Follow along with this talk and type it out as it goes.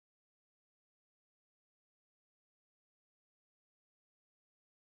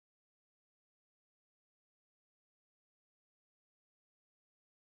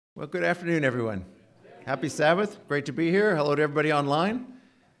Well, good afternoon, everyone. Happy Sabbath. Great to be here. Hello to everybody online.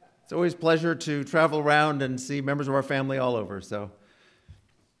 It's always a pleasure to travel around and see members of our family all over. So,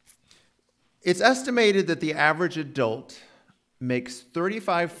 it's estimated that the average adult makes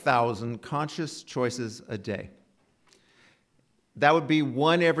 35,000 conscious choices a day. That would be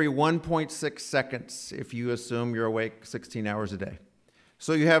one every 1.6 seconds if you assume you're awake 16 hours a day.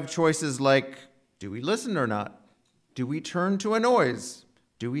 So you have choices like, do we listen or not? Do we turn to a noise?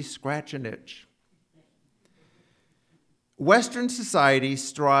 Do we scratch an itch? Western society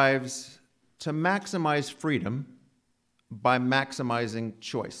strives to maximize freedom by maximizing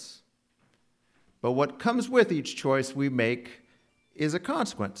choice. But what comes with each choice we make is a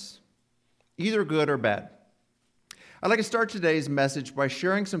consequence, either good or bad. I'd like to start today's message by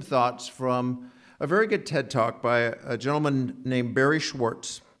sharing some thoughts from a very good TED Talk by a gentleman named Barry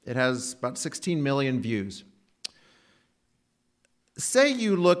Schwartz. It has about 16 million views. Say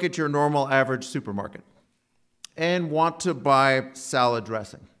you look at your normal average supermarket and want to buy salad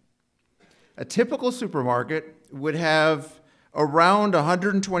dressing. A typical supermarket would have around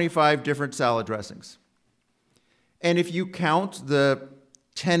 125 different salad dressings. And if you count the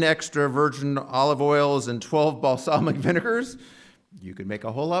 10 extra virgin olive oils and 12 balsamic vinegars, you could make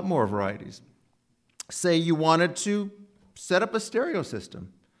a whole lot more varieties. Say you wanted to set up a stereo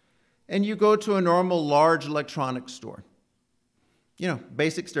system and you go to a normal large electronics store.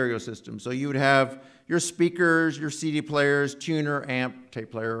 Basic stereo system. So you would have your speakers, your CD players, tuner, amp,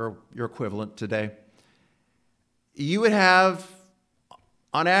 tape player, or your equivalent today. You would have,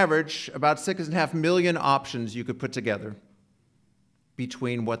 on average, about 6.5 million options you could put together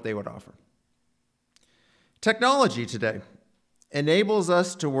between what they would offer. Technology today enables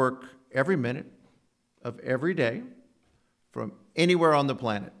us to work every minute of every day from anywhere on the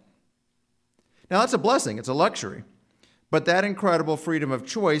planet. Now, that's a blessing. It's a luxury. But that incredible freedom of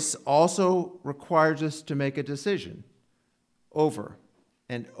choice also requires us to make a decision over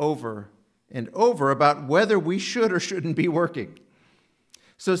and over and over about whether we should or shouldn't be working.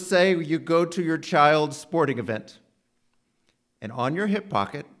 So say you go to your child's sporting event, and on your hip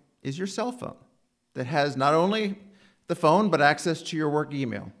pocket is your cell phone that has not only the phone, but access to your work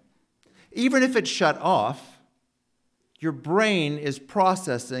email. Even if it's shut off, your brain is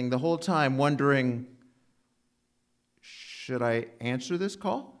processing the whole time, wondering, should I answer this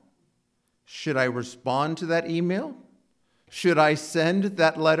call? Should I respond to that email? Should I send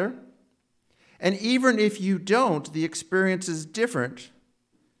that letter? And even if you don't, the experience is different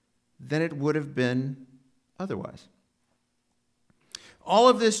than it would have been otherwise. All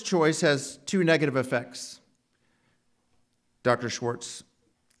of this choice has two negative effects Dr. Schwartz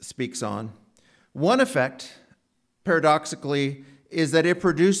speaks on. One effect, paradoxically, is that it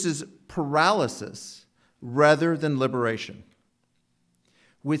produces paralysis rather than liberation.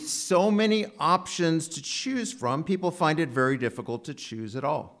 With so many options to choose from, people find it very difficult to choose at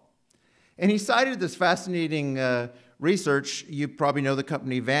all. And he cited this fascinating research. You probably know the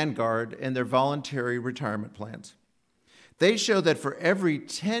company Vanguard and their voluntary retirement plans. They show that for every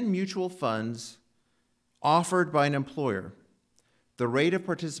 10 mutual funds offered by an employer, the rate of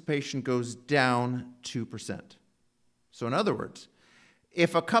participation goes down 2%. So in other words,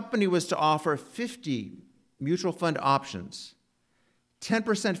 if a company was to offer 50 mutual fund options,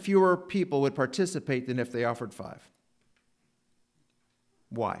 10% fewer people would participate than if they offered 5.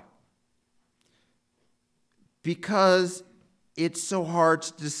 Why? Because it's so hard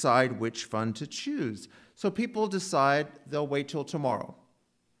to decide which fund to choose. So people decide they'll wait till tomorrow,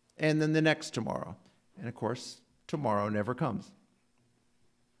 and then the next tomorrow. And of course, tomorrow never comes.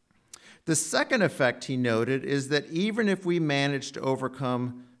 The second effect he noted is that even if we manage to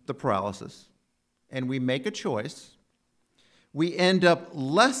overcome the paralysis and we make a choice, we end up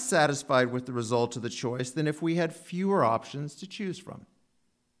less satisfied with the result of the choice than if we had fewer options to choose from.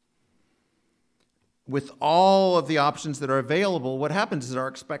 With all of the options that are available, what happens is our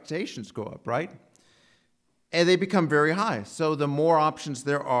expectations go up, right? And they become very high. So the more options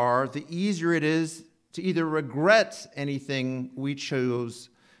there are, the easier it is to either regret anything we chose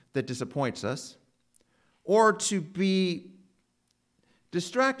that disappoints us, or to be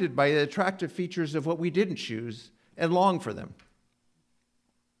distracted by the attractive features of what we didn't choose and long for them.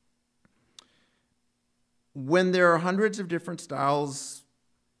 When there are hundreds of different styles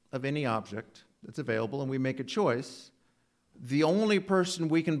of any object that's available and we make a choice, the only person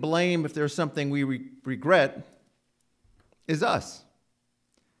we can blame if there's something we regret is us,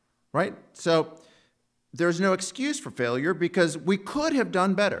 right? So there's no excuse for failure because we could have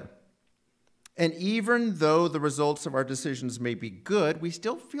done better. And even though the results of our decisions may be good, we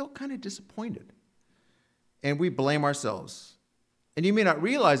still feel kind of disappointed. And we blame ourselves. And you may not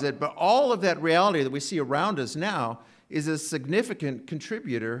realize it, but all of that reality that we see around us now is a significant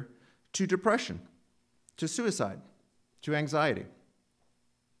contributor to depression, to suicide, to anxiety.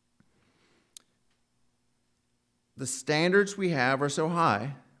 The standards we have are so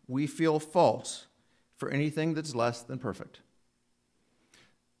high, we feel false for anything that's less than perfect.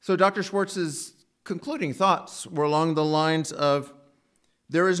 So Dr. Schwartz's concluding thoughts were along the lines of,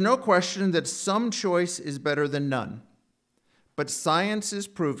 there is no question that some choice is better than none, but science is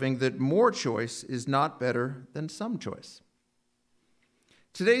proving that more choice is not better than some choice.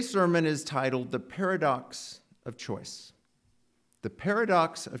 Today's sermon is titled The Paradox of Choice. The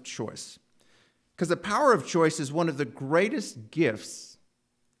Paradox of Choice. Because the power of choice is one of the greatest gifts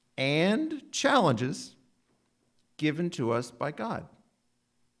and challenges given to us by God.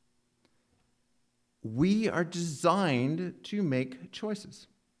 We are designed to make choices.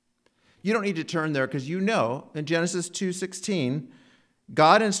 You don't need to turn there because you know in Genesis 2:16,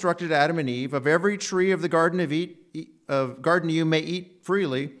 God instructed Adam and Eve, of every tree of the garden you may eat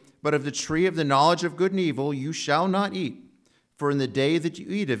freely, but of the tree of the knowledge of good and evil you shall not eat, for in the day that you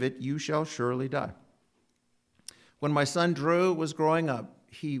eat of it you shall surely die. When my son Drew was growing up,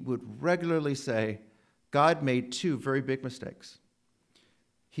 he would regularly say, God made two very big mistakes.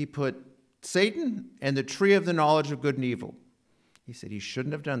 He put Satan and the tree of the knowledge of good and evil. He said he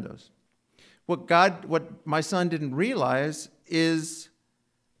shouldn't have done those. What my son didn't realize is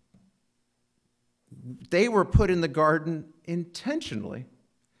they were put in the garden intentionally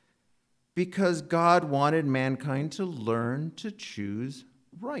because God wanted mankind to learn to choose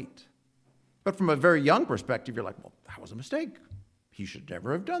right. But from a very young perspective, you're like, well, that was a mistake. He should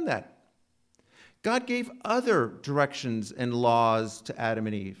never have done that. God gave other directions and laws to Adam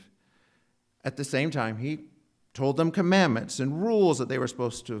and Eve. At the same time, he told them commandments and rules that they were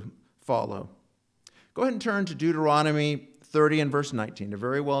supposed to follow. Go ahead and turn to Deuteronomy 30 and verse 19, a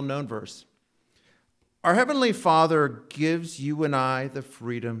very well-known verse. Our Heavenly Father gives you and I the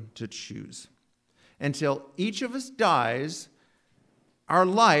freedom to choose. Until each of us dies, our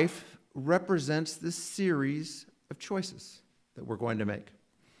life represents this series of choices that we're going to make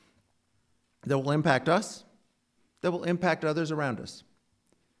that will impact us, that will impact others around us.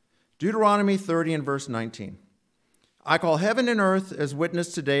 Deuteronomy 30 and verse 19. I call heaven and earth as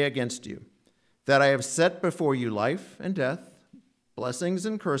witness today against you, that I have set before you life and death, blessings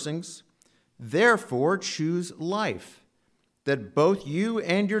and cursings. Therefore choose life, that both you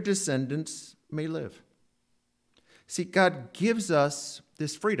and your descendants may live. See, God gives us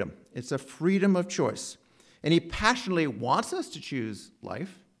this freedom. It's a freedom of choice. And he passionately wants us to choose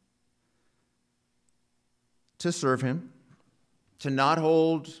life, to serve him, to not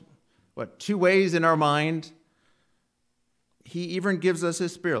hold, two ways in our mind. He even gives us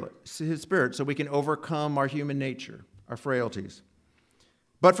his spirit so we can overcome our human nature, our frailties.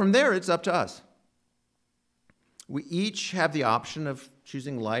 But from there, it's up to us. We each have the option of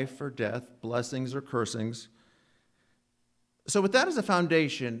choosing life or death, blessings or cursings. So with that as a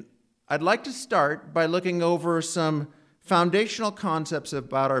foundation, I'd like to start by looking over some foundational concepts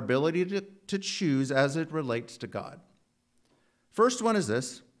about our ability to choose as it relates to God. First one is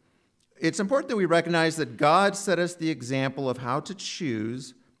this. It's important that we recognize that God set us the example of how to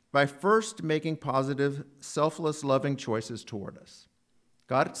choose by first making positive, selfless, loving choices toward us.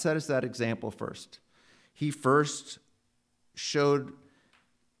 God set us that example first. He first showed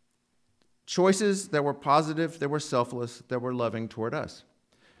choices that were positive, that were selfless, that were loving toward us.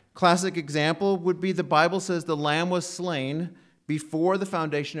 Classic example would be the Bible says the lamb was slain before the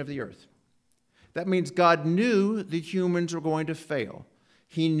foundation of the earth. That means God knew that humans were going to fail.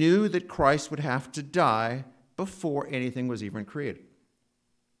 He knew that Christ would have to die before anything was even created.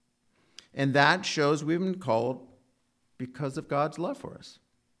 And that shows we've been called because of God's love for us.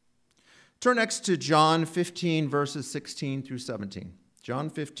 Turn next to John 15, verses 16 through 17. John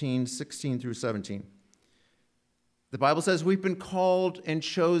 15, 16 through 17. The Bible says we've been called and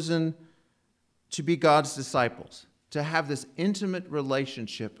chosen to be God's disciples, to have this intimate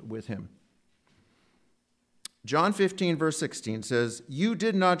relationship with him. John 15, verse 16 says, You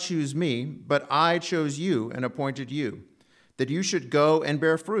did not choose me, but I chose you and appointed you, that you should go and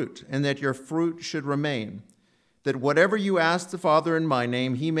bear fruit, and that your fruit should remain, that whatever you ask the Father in my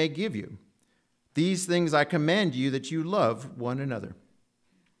name, he may give you. These things I command you, that you love one another.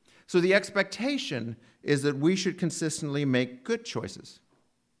 So the expectation is that we should consistently make good choices.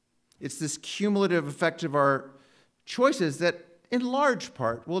 It's this cumulative effect of our choices that in large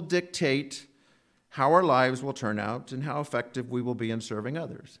part will dictate how our lives will turn out and how effective we will be in serving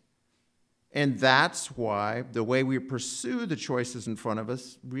others. And that's why the way we pursue the choices in front of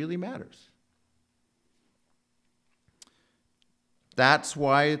us really matters. That's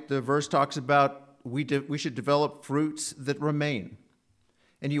why the verse talks about we should develop fruits that remain.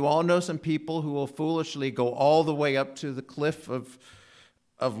 And you all know some people who will foolishly go all the way up to the cliff of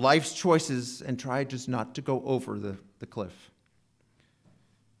life's choices and try just not to go over the cliff.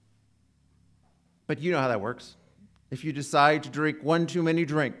 But you know how that works. If you decide to drink one too many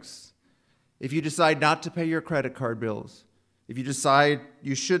drinks, if you decide not to pay your credit card bills, if you decide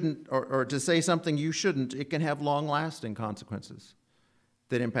you shouldn't, or to say something you shouldn't, it can have long-lasting consequences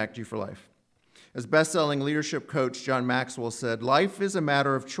that impact you for life. As best-selling leadership coach John Maxwell said, life is a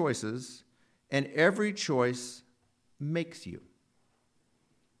matter of choices, and every choice makes you.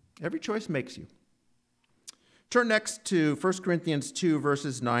 Every choice makes you. Turn next to 1 Corinthians 2,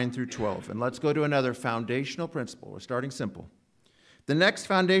 verses 9 through 12, and let's go to another foundational principle. We're starting simple. The next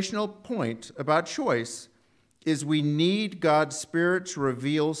foundational point about choice is we need God's Spirit to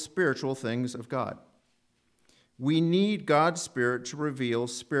reveal spiritual things of God. We need God's Spirit to reveal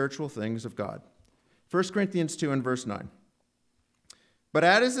spiritual things of God. 1 Corinthians 2 and verse 9. But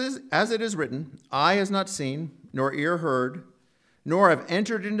as it is written, eye has not seen, nor ear heard, nor have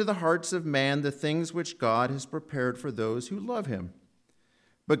entered into the hearts of man the things which God has prepared for those who love him.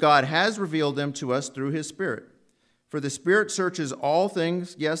 But God has revealed them to us through his Spirit. For the Spirit searches all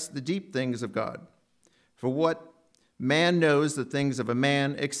things, yes, the deep things of God. For what man knows the things of a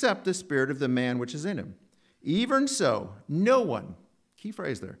man except the spirit of the man which is in him? Even so, no one, key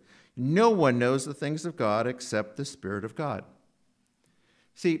phrase there, no one knows the things of God except the Spirit of God.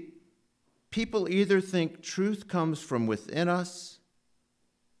 See, people either think truth comes from within us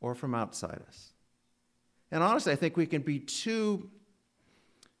or from outside us. And honestly, I think we can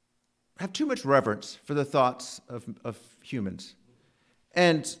have too much reverence for the thoughts of humans.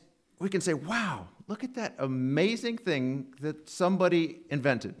 And we can say, wow, look at that amazing thing that somebody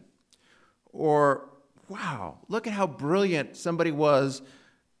invented. Or, wow, look at how brilliant somebody was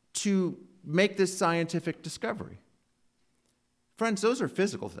to make this scientific discovery. Friends, those are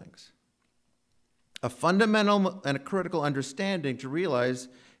physical things. A fundamental and a critical understanding to realize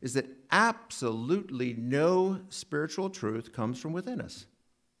is that absolutely no spiritual truth comes from within us.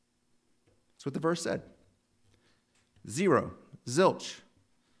 That's what the verse said. Zero, zilch.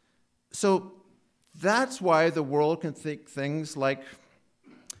 So that's why the world can think things like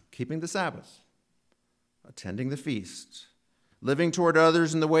keeping the Sabbath, attending the feast, living toward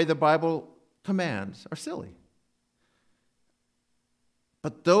others in the way the Bible commands are silly.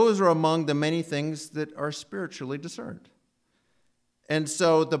 But those are among the many things that are spiritually discerned. And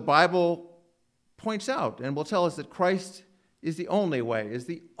so the Bible points out and will tell us that Christ is the only way, is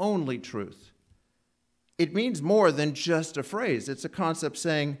the only truth. It means more than just a phrase. It's a concept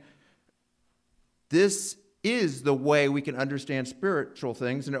saying, this is the way we can understand spiritual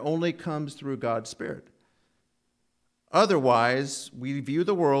things, and it only comes through God's Spirit. Otherwise, we view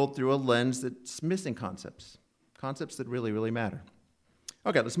the world through a lens that's missing concepts that really, really matter.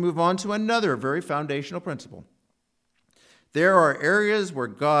 Okay, let's move on to another very foundational principle. There are areas where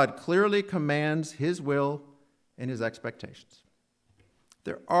God clearly commands his will and his expectations.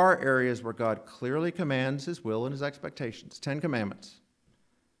 There are areas where God clearly commands his will and his expectations. 10 commandments.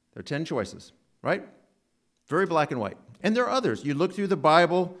 There are 10 choices, right? Very black and white. And there are others. You look through the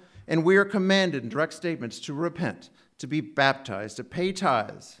Bible, and we are commanded in direct statements to repent, to be baptized, to pay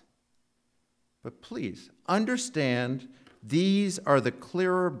tithes. But please, understand these are the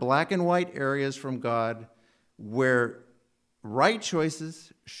clearer black and white areas from God where right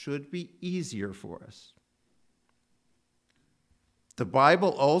choices should be easier for us. The Bible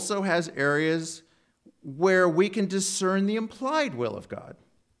also has areas where we can discern the implied will of God,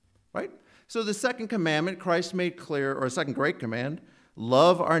 right? So the second commandment, Christ made clear, or second great command,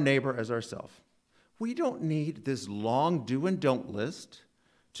 love our neighbor as ourselves. We don't need this long do and don't list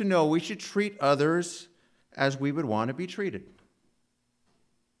to know we should treat others as we would want to be treated.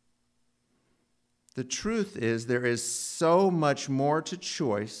 The truth is there is so much more to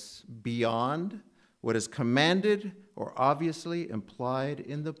choice beyond what is commanded or obviously implied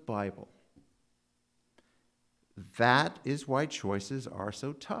in the Bible. That is why choices are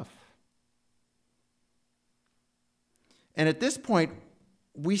so tough. And at this point,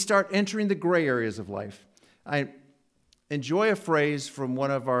 we start entering the gray areas of life. I enjoy a phrase from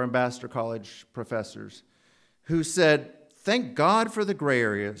one of our Ambassador College professors who said, "Thank God for the gray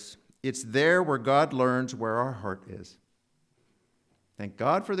areas. It's there where God learns where our heart is." Thank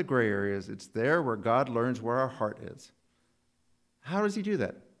God for the gray areas. It's there where God learns where our heart is. How does he do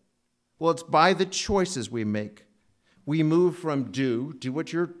that? Well, it's by the choices we make. We move from do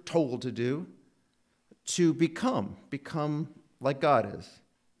what you're told to do, to become like God is.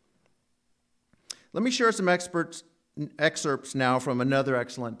 Let me share some excerpts excerpts now from another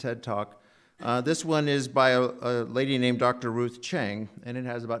excellent TED Talk. This one is by a lady named Dr. Ruth Chang, and it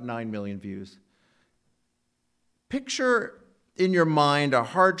has about 9 million views. Picture in your mind a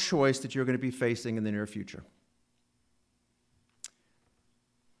hard choice that you're going to be facing in the near future.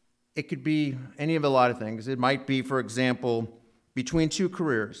 It could be any of a lot of things. It might be, for example, between two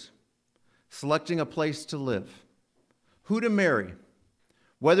careers, selecting a place to live, who to marry,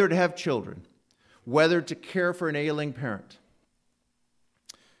 whether to have children, whether to care for an ailing parent.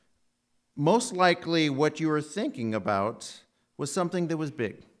 Most likely what you were thinking about was something that was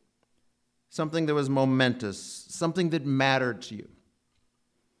big, something that was momentous, something that mattered to you.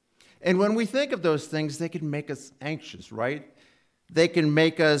 And when we think of those things, they can make us anxious, right? They can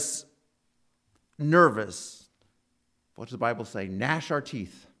make us nervous. What does the Bible say? Gnash our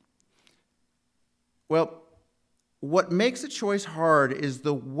teeth. Well, what makes a choice hard is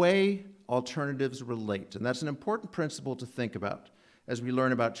the way alternatives relate. And that's an important principle to think about as we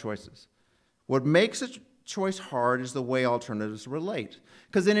learn about choices. What makes a choice hard is the way alternatives relate.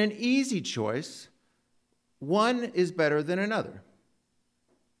 Because in an easy choice, one is better than another.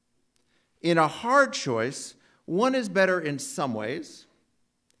 In a hard choice, one is better in some ways,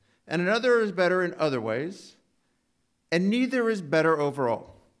 and another is better in other ways, and neither is better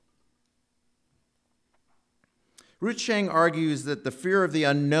overall. Ruth Chang argues that the fear of the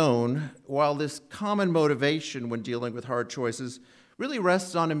unknown, while this common motivation when dealing with hard choices, really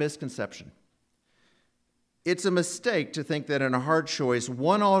rests on a misconception. It's a mistake to think that in a hard choice,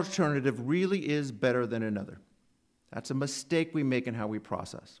 one alternative really is better than another. That's a mistake we make in how we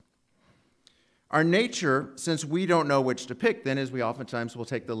process. Our nature, since we don't know which to pick, then is we oftentimes will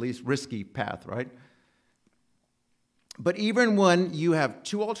take the least risky path, right? But even when you have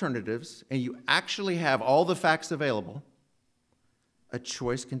two alternatives and you actually have all the facts available, a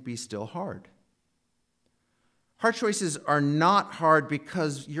choice can be still hard. Hard choices are not hard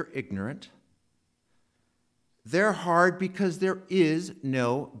because you're ignorant. They're hard because there is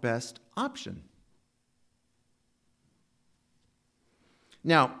no best option.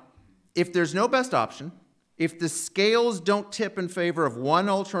 Now, if there's no best option, if the scales don't tip in favor of one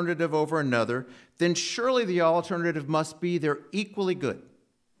alternative over another, then surely the alternative must be they're equally good.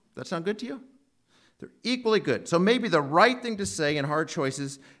 That sound good to you? They're equally good. So maybe the right thing to say in hard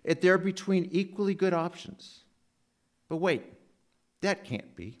choices is they're between equally good options. But wait, that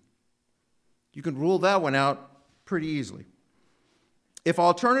can't be. You can rule that one out pretty easily. If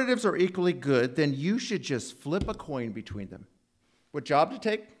alternatives are equally good, then you should just flip a coin between them. What job to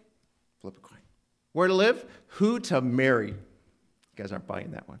take? Flip a coin. Where to live? Who to marry? You guys aren't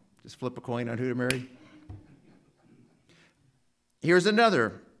buying that one. Just flip a coin on who to marry. Here's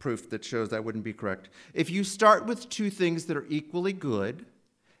another proof that shows that wouldn't be correct. If you start with two things that are equally good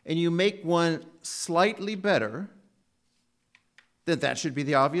and you make one slightly better, then that should be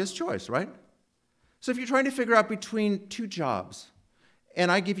the obvious choice, right? So if you're trying to figure out between two jobs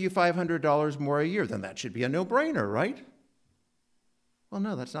and I give you $500 more a year, then that should be a no-brainer, right? Well,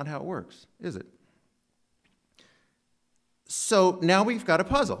 no, that's not how it works, is it? So now we've got a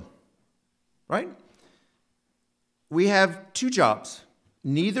puzzle, right? We have two jobs.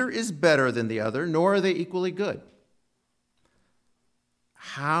 Neither is better than the other, nor are they equally good.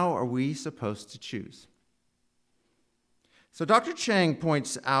 How are we supposed to choose? So Dr. Chang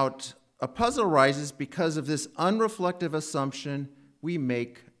points out a puzzle arises because of this unreflective assumption we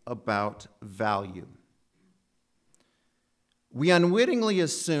make about value. We unwittingly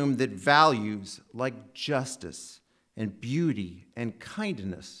assume that values like justice and beauty and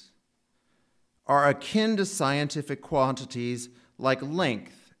kindness are akin to scientific quantities like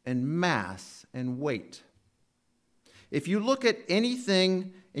length and mass and weight. If you look at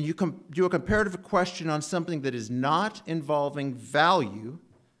anything and you do a comparative question on something that is not involving value,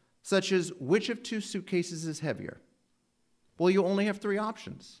 such as which of two suitcases is heavier, well, you only have three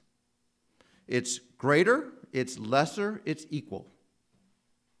options. It's greater, it's lesser, it's equal.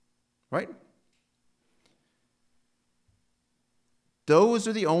 Right? Those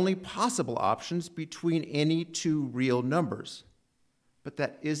are the only possible options between any two real numbers. But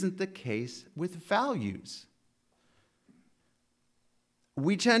that isn't the case with values.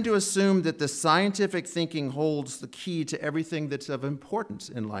 We tend to assume that the scientific thinking holds the key to everything that's of importance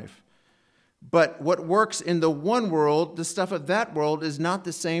in life. But what works in the one world, the stuff of that world, is not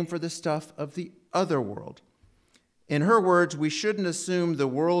the same for the stuff of the other world. In her words, we shouldn't assume the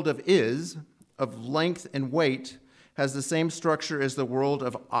world of is, of length and weight, has the same structure as the world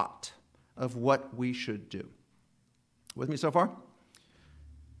of ought, of what we should do. With me so far?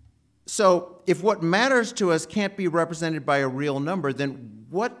 So if what matters to us can't be represented by a real number, then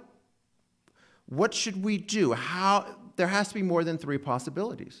what What should we do? There has to be more than three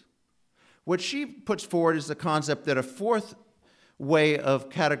possibilities. What she puts forward is the concept that a fourth way of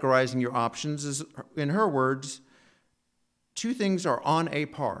categorizing your options is, in her words, two things are on a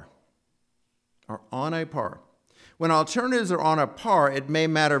par. Are on a par. When alternatives are on a par, it may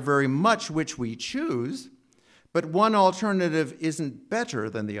matter very much which we choose, but one alternative isn't better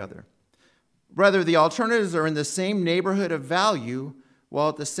than the other. Rather, the alternatives are in the same neighborhood of value, while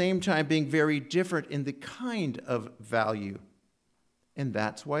at the same time being very different in the kind of value. And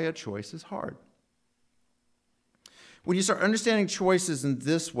that's why a choice is hard. When you start understanding choices in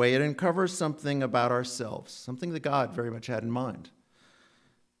this way, it uncovers something about ourselves, something that God very much had in mind.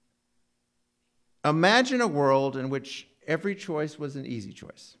 Imagine a world in which every choice was an easy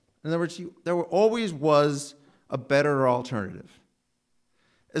choice. In other words, there always was a better alternative.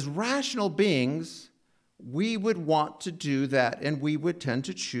 As rational beings, we would want to do that, and we would tend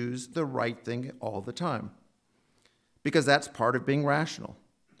to choose the right thing all the time, because that's part of being rational.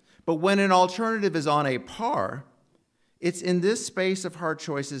 But when an alternative is on a par, it's in this space of hard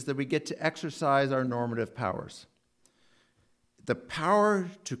choices that we get to exercise our normative powers. The power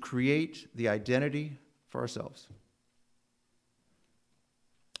to create the identity for ourselves.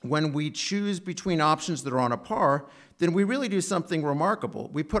 When we choose between options that are on a par, then we really do something remarkable.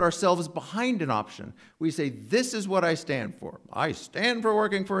 We put ourselves behind an option. We say, this is what I stand for. I stand for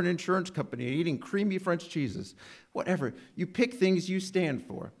working for an insurance company and eating creamy French cheeses. Whatever. You pick things you stand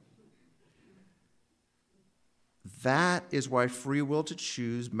for. That is why free will to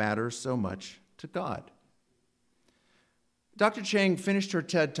choose matters so much to God. Dr. Chang finished her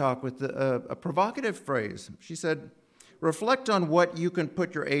TED Talk with a provocative phrase. She said, reflect on what you can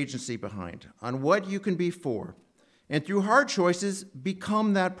put your agency behind, on what you can be for, and through hard choices,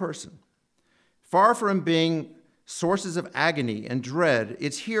 become that person. Far from being sources of agony and dread,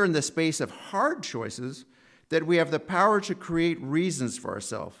 it's here in the space of hard choices that we have the power to create reasons for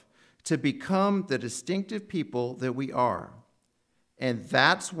ourselves, to become the distinctive people that we are. And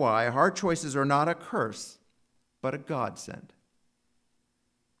that's why hard choices are not a curse, but a godsend.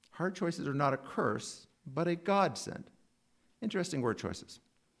 Hard choices are not a curse, but a godsend. Interesting word choices.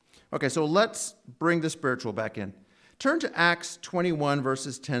 Okay, so let's bring the spiritual back in. Turn to Acts 21,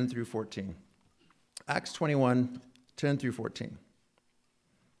 verses 10 through 14. Acts 21, 10 through 14.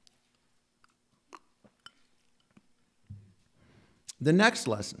 The next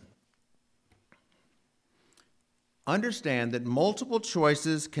lesson. Understand that multiple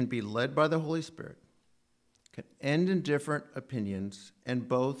choices can be led by the Holy Spirit, can end in different opinions, and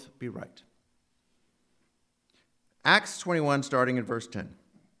both be right. Acts 21, starting in verse 10.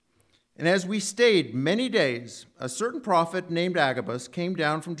 And as we stayed many days, a certain prophet named Agabus came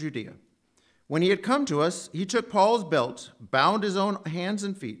down from Judea. When he had come to us, he took Paul's belt, bound his own hands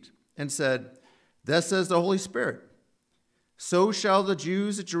and feet, and said, thus says the Holy Spirit, so shall the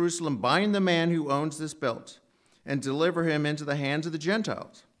Jews at Jerusalem bind the man who owns this belt, and deliver him into the hands of the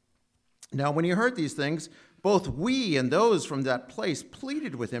Gentiles. Now when he heard these things, both we and those from that place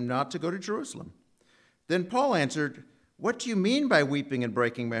pleaded with him not to go to Jerusalem. Then Paul answered, what do you mean by weeping and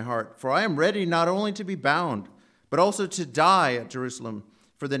breaking my heart? For I am ready not only to be bound, but also to die at Jerusalem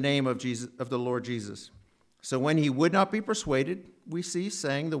for the name of the Lord Jesus. So when he would not be persuaded, we ceased,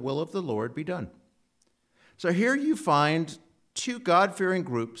 saying, the will of the Lord be done. So here you find two God-fearing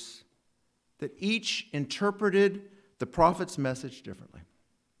groups that each interpreted the prophet's message differently.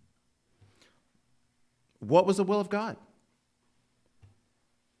 What was the will of God?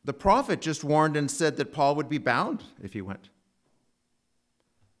 The prophet just warned and said that Paul would be bound if he went.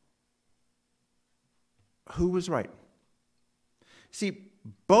 Who was right? See,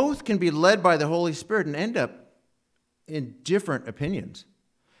 both can be led by the Holy Spirit and end up in different opinions.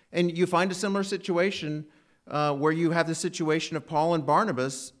 And you find a similar situation where you have the situation of Paul and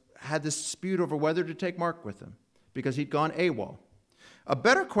Barnabas had this dispute over whether to take Mark with them because he'd gone AWOL. A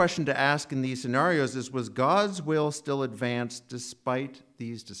better question to ask in these scenarios is, was God's will still advanced despite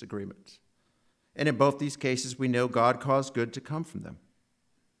these disagreements? And in both these cases, we know God caused good to come from them.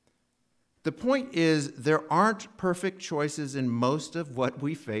 The point is, there aren't perfect choices in most of what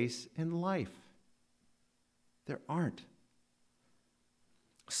we face in life. There aren't.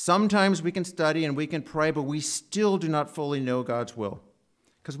 Sometimes we can study and we can pray, but we still do not fully know God's will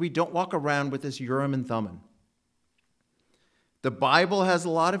because we don't walk around with this Urim and Thummim. The Bible has a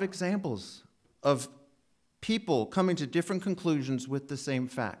lot of examples of people coming to different conclusions with the same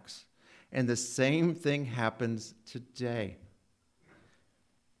facts. And the same thing happens today.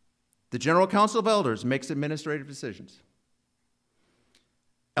 The General Council of Elders makes administrative decisions.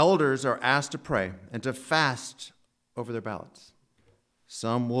 Elders are asked to pray and to fast over their ballots.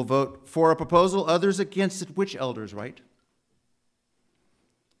 Some will vote for a proposal, others against it. Which elders, right?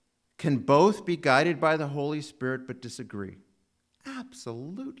 Can both be guided by the Holy Spirit but disagree?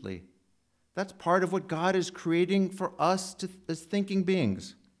 Absolutely. That's part of what God is creating for us as thinking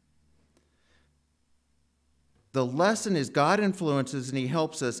beings. The lesson is God influences and he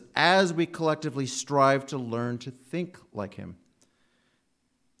helps us as we collectively strive to learn to think like him.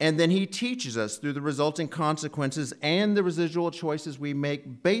 And then he teaches us through the resulting consequences and the residual choices we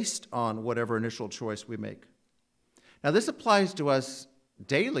make based on whatever initial choice we make. Now, this applies to us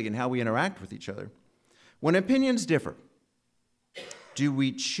daily in how we interact with each other. When opinions differ, do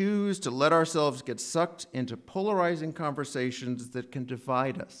we choose to let ourselves get sucked into polarizing conversations that can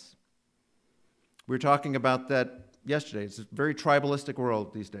divide us? We were talking about that yesterday. It's a very tribalistic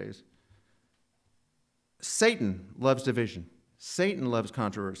world these days. Satan loves division. Satan loves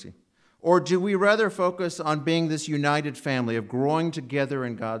controversy. Or do we rather focus on being this united family of growing together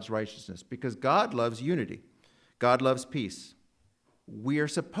in God's righteousness? Because God loves unity. God loves peace. We are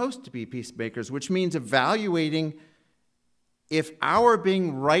supposed to be peacemakers, which means evaluating if our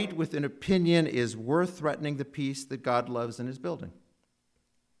being right with an opinion is worth threatening the peace that God loves and is building.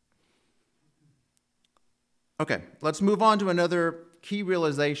 Okay, let's move on to another key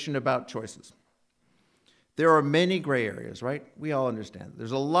realization about choices. There are many gray areas, right? We all understand.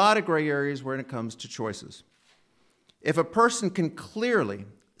 There's a lot of gray areas when it comes to choices. If a person can clearly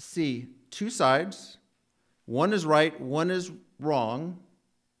see two sides, one is right, one is wrong,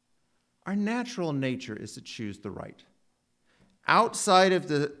 our natural nature is to choose the right. Outside of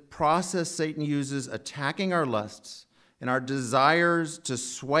the process Satan uses attacking our lusts and our desires to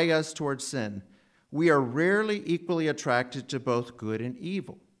sway us towards sin, we are rarely equally attracted to both good and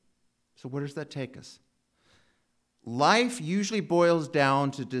evil. So where does that take us? Life usually boils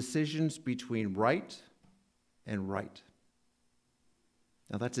down to decisions between right and right.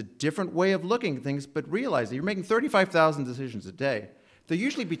 Now, that's a different way of looking at things, but realize that you're making 35,000 decisions a day. They're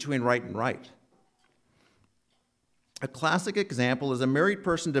usually between right and right. A classic example is a married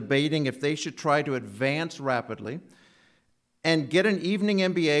person debating if they should try to advance rapidly and get an evening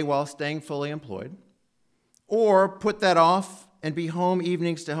MBA while staying fully employed, or put that off and be home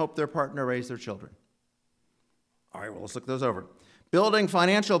evenings to help their partner raise their children. All right, well, let's look those over. Building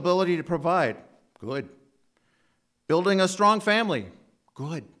financial ability to provide, good. Building a strong family,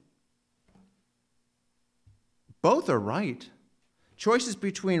 good. Both are right. Choices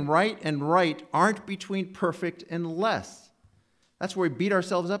between right and right aren't between perfect and less. That's where we beat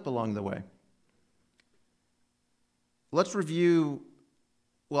ourselves up along the way. Let's review,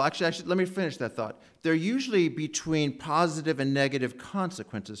 well, actually, let me finish that thought. They're usually between positive and negative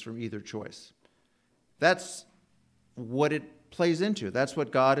consequences from either choice. That's what it plays into. That's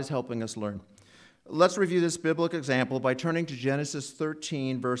what God is helping us learn. Let's review this biblical example by turning to Genesis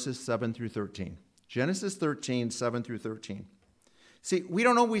 13, verses 7 through 13. Genesis 13, 7 through 13. See, we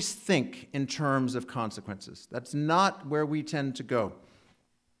don't always think in terms of consequences. That's not where we tend to go.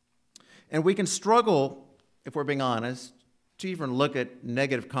 And we can struggle, if we're being honest, to even look at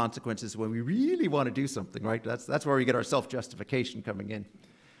negative consequences when we really want to do something, right? That's where we get our self-justification coming in.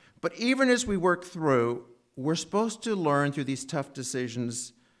 But even as we work through, we're supposed to learn through these tough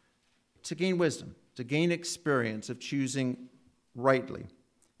decisions to gain wisdom, to gain experience of choosing rightly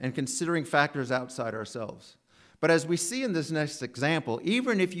and considering factors outside ourselves. But as we see in this next example,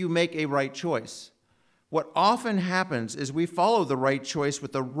 even if you make a right choice, what often happens is we follow the right choice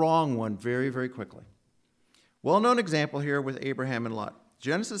with the wrong one very, very quickly. Well-known example here with Abraham and Lot.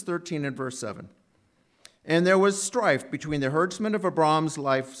 Genesis 13 and verse 7. And there was strife between the herdsmen of Abram's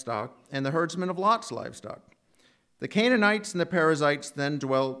livestock and the herdsmen of Lot's livestock. The Canaanites and the Perizzites then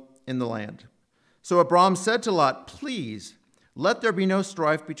dwelt in the land. So Abram said to Lot, please, let there be no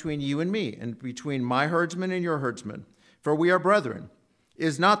strife between you and me, and between my herdsmen and your herdsmen, for we are brethren.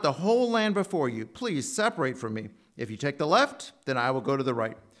 Is not the whole land before you? Please separate from me. If you take the left, then I will go to the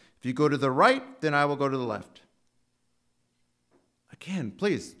right. If you go to the right, then I will go to the left. Again,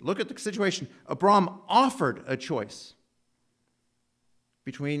 please, look at the situation. Abram offered a choice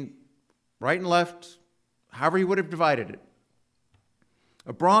between right and left, however he would have divided it.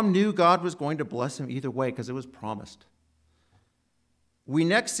 Abram knew God was going to bless him either way because it was promised. We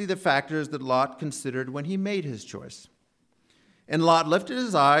next see the factors that Lot considered when he made his choice. And Lot lifted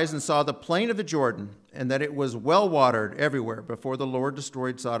his eyes and saw the plain of the Jordan, and that it was well watered everywhere before the Lord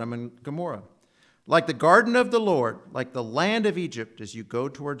destroyed Sodom and Gomorrah. Like the garden of the Lord, like the land of Egypt as you go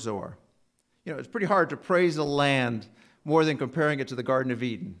toward Zoar. You know, it's pretty hard to praise a land more than comparing it to the Garden of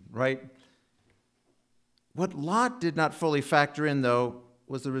Eden, right? What Lot did not fully factor in, though,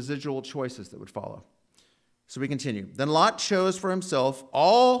 was the residual choices that would follow. So we continue. Then Lot chose for himself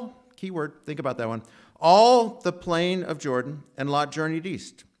all, keyword, think about that one, all the plain of Jordan, and Lot journeyed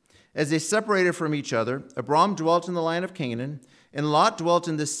east. As they separated from each other, Abram dwelt in the land of Canaan, and Lot dwelt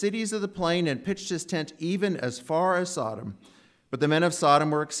in the cities of the plain and pitched his tent even as far as Sodom. But the men of Sodom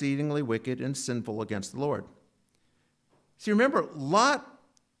were exceedingly wicked and sinful against the Lord. See, remember, Lot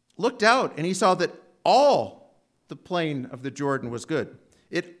looked out and he saw that all the plain of the Jordan was good.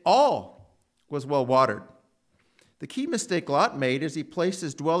 It all was well watered. The key mistake Lot made is he placed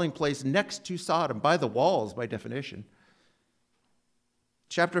his dwelling place next to Sodom, by the walls by definition.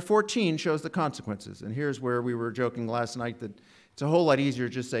 Chapter 14 shows the consequences, and here's where we were joking last night that it's a whole lot easier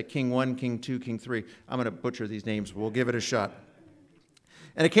to just say King 1, King 2, King 3. I'm going to butcher these names, but we'll give it a shot.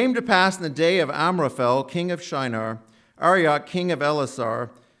 And it came to pass in the day of Amraphel, king of Shinar, Arioch, king of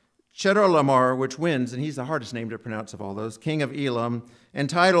Elasar, Chedorlaomer, which wins, and he's the hardest name to pronounce of all those, king of Elam, and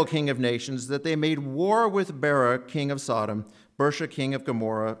Tidal, king of nations, that they made war with Bera, king of Sodom, Bersha, king of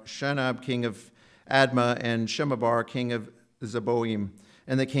Gomorrah, Shenab, king of Admah, and Shemabar, king of Zeboim,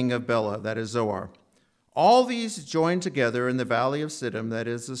 and the king of Bela, that is Zoar. All these joined together in the valley of Siddim, that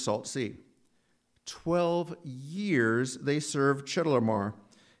is the Salt Sea. 12 years they served Chedorlaomer.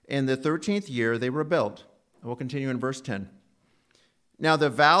 In the 13th year they rebelled. We'll continue in verse 10. Now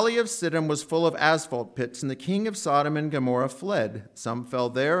the valley of Siddim was full of asphalt pits, and the king of Sodom and Gomorrah fled. Some fell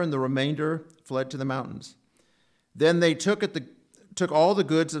there, and the remainder fled to the mountains. Then they took all the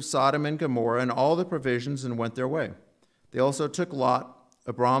goods of Sodom and Gomorrah and all the provisions and went their way. They also took Lot,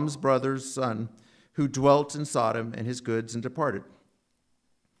 Abram's brother's son, who dwelt in Sodom, and his goods, and departed.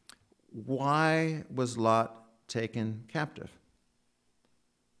 Why was Lot taken captive?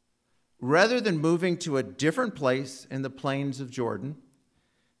 Rather than moving to a different place in the plains of Jordan,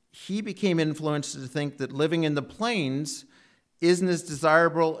 he became influenced to think that living in the plains isn't as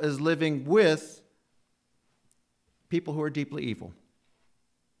desirable as living with people who are deeply evil.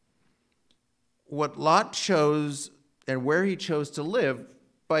 What Lot chose and where he chose to live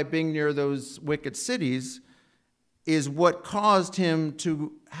by being near those wicked cities is what caused him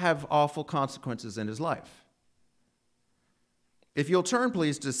to have awful consequences in his life. If you'll turn,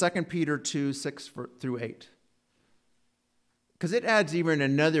 please, to 2 Peter 2, 6 through 8. Because it adds even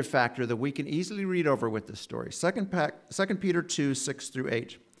another factor that we can easily read over with this story. 2 Peter 2, 6 through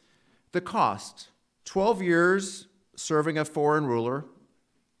 8. The cost, 12 years serving a foreign ruler,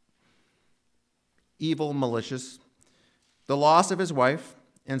 evil, malicious, the loss of his wife,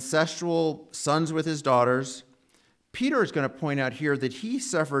 incestual sons with his daughters. Peter is going to point out here that he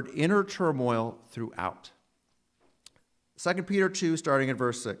suffered inner turmoil throughout. 2 Peter 2, starting at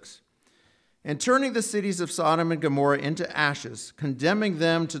verse 6. And turning the cities of Sodom and Gomorrah into ashes, condemning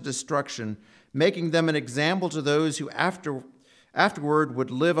them to destruction, making them an example to those who afterward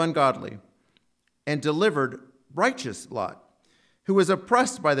would live ungodly, and delivered righteous Lot, who was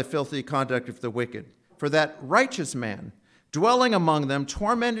oppressed by the filthy conduct of the wicked. For that righteous man, dwelling among them,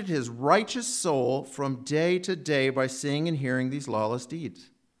 tormented his righteous soul from day to day by seeing and hearing these lawless deeds.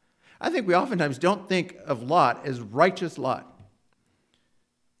 I think we oftentimes don't think of Lot as righteous Lot.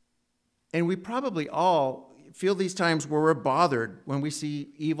 And we probably all feel these times where we're bothered when we see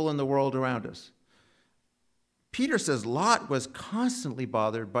evil in the world around us. Peter says Lot was constantly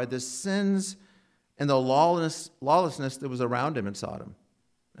bothered by the sins and the lawlessness that was around him in Sodom.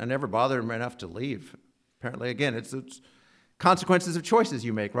 It never bothered him enough to leave. Apparently, again, it's consequences of choices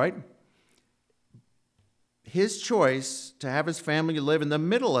you make, right? His choice to have his family live in the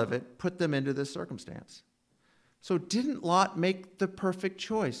middle of it put them into this circumstance. So didn't Lot make the perfect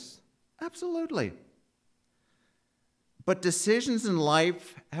choice? Absolutely. But decisions in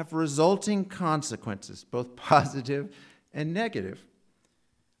life have resulting consequences, both positive and negative.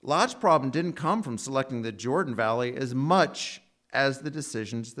 Lot's problem didn't come from selecting the Jordan Valley as much as the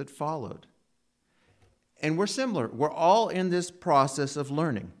decisions that followed. And we're similar. We're all in this process of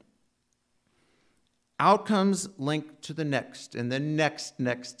learning. Outcomes link to the next and the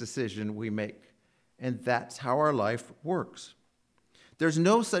next decision we make. And that's how our life works. There's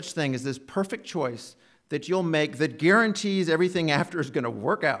no such thing as this perfect choice that you'll make that guarantees everything after is going to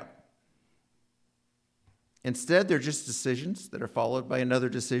work out. Instead, they're just decisions that are followed by another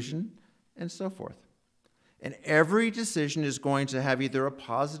decision and so forth. And every decision is going to have either a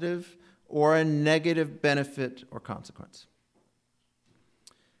positive or a negative benefit or consequence.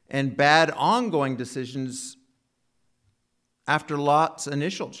 And bad ongoing decisions after Lot's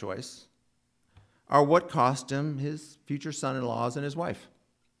initial choice are what cost him his future son-in-laws and his wife.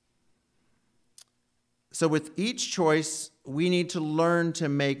 So with each choice, we need to learn to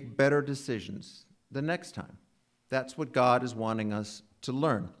make better decisions the next time. That's what God is wanting us to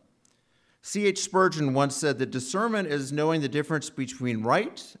learn. C.H. Spurgeon once said that discernment is knowing the difference between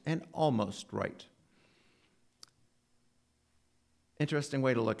right and almost right. Interesting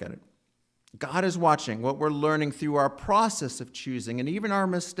way to look at it. God is watching what we're learning through our process of choosing and even our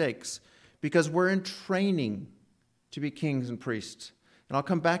mistakes, because we're in training to be kings and priests. And I'll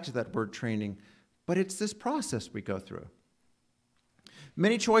come back to that word training, but it's this process we go through.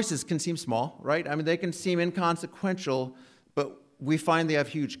 Many choices can seem small, right? I mean, they can seem inconsequential, but we find they have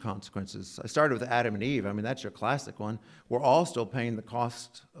huge consequences. I started with Adam and Eve. I mean, that's your classic one. We're all still paying the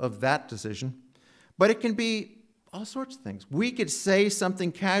cost of that decision. But it can be all sorts of things. We could say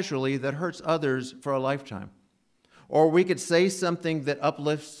something casually that hurts others for a lifetime. Or we could say something that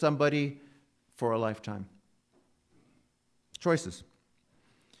uplifts somebody for a lifetime. Choices.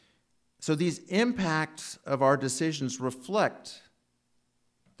 So these impacts of our decisions reflect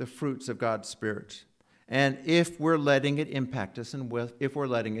the fruits of God's Spirit, and if we're letting it impact us and if we're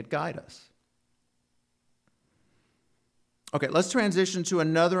letting it guide us. Okay, let's transition to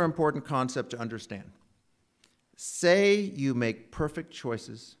another important concept to understand. Say you make perfect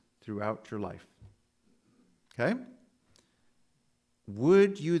choices throughout your life. Okay?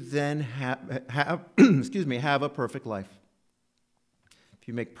 Would you then have a perfect life? If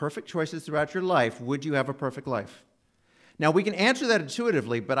you make perfect choices throughout your life, would you have a perfect life? Now, we can answer that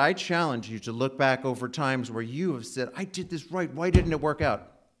intuitively, but I challenge you to look back over times where you have said, I did this right, why didn't it work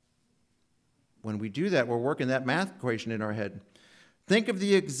out? When we do that, we're working that math equation in our head. Think of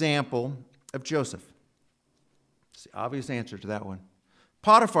the example of Joseph. It's the obvious answer to that one.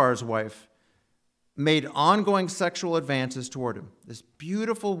 Potiphar's wife made ongoing sexual advances toward him. This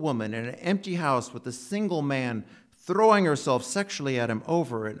beautiful woman in an empty house with a single man throwing herself sexually at him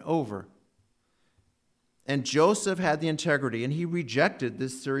over and over. And Joseph had the integrity, and he rejected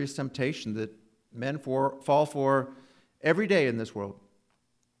this serious temptation that men fall for every day in this world.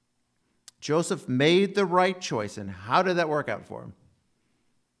 Joseph made the right choice, and how did that work out for him?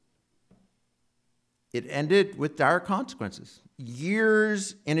 It ended with dire consequences.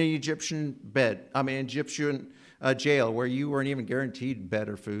 Years in an Egyptian jail where you weren't even guaranteed bed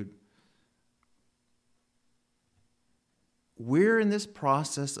or food. We're in this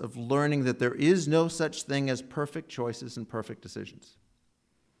process of learning that there is no such thing as perfect choices and perfect decisions.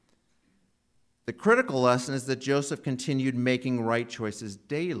 The critical lesson is that Joseph continued making right choices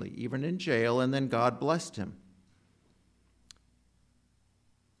daily, even in jail, and then God blessed him.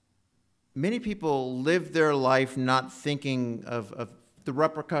 Many people live their life not thinking of the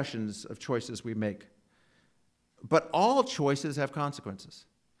repercussions of choices we make. But all choices have consequences.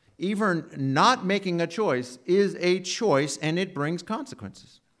 Even not making a choice is a choice, and it brings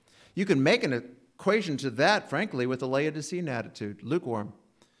consequences. You can make an equation to that, frankly, with a Laodicean attitude, lukewarm.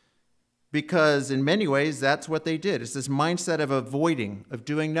 Because in many ways, that's what they did. It's this mindset of avoiding, of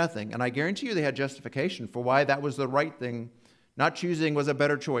doing nothing. And I guarantee you they had justification for why that was the right thing. Not choosing was a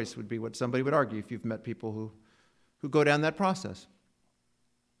better choice, would be what somebody would argue if you've met people who go down that process.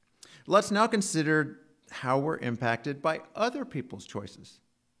 Let's now consider how we're impacted by other people's choices.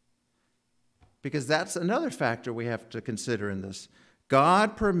 Because that's another factor we have to consider in this.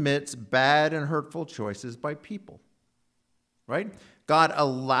 God permits bad and hurtful choices by people, right? God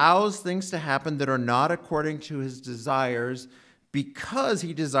allows things to happen that are not according to his desires because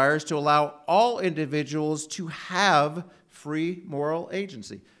he desires to allow all individuals to have free moral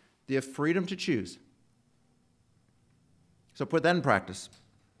agency, the freedom to choose. So put that in practice.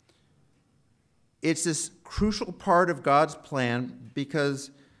 It's this crucial part of God's plan because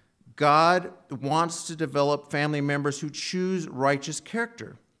God wants to develop family members who choose righteous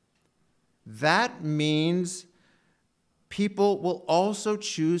character. That means people will also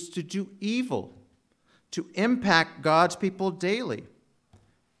choose to do evil, to impact God's people daily.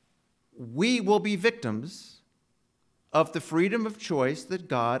 We will be victims of the freedom of choice that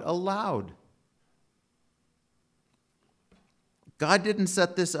God allowed. God didn't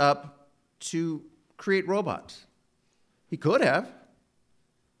set this up to create robots. He could have.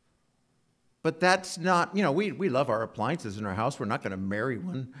 But that's not, we love our appliances in our house. We're not going to marry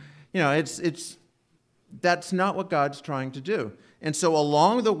one. That's not what God's trying to do. And so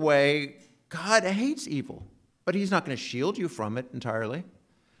along the way, God hates evil, but he's not going to shield you from it entirely.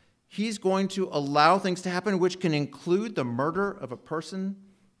 He's going to allow things to happen which can include the murder of a person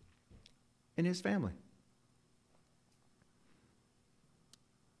in his family.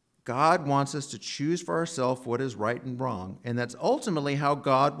 God wants us to choose for ourselves what is right and wrong, and that's ultimately how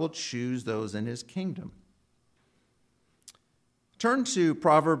God will choose those in his kingdom. Turn to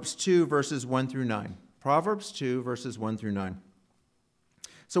Proverbs 2, verses 1 through 9. Proverbs 2, verses 1 through 9.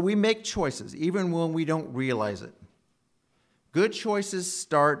 So we make choices, even when we don't realize it. Good choices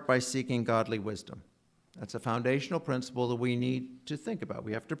start by seeking godly wisdom. That's a foundational principle that we need to think about.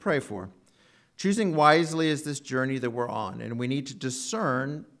 We have to pray for. Choosing wisely is this journey that we're on, and we need to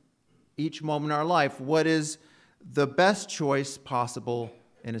discern each moment in our life what is the best choice possible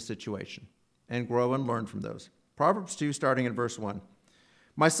in a situation, and grow and learn from those. Proverbs 2, starting in verse 1.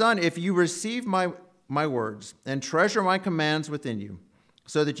 My son, if you receive my words and treasure my commands within you,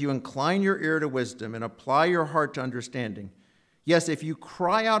 so that you incline your ear to wisdom and apply your heart to understanding. Yes, if you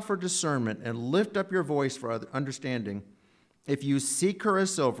cry out for discernment and lift up your voice for understanding, if you seek her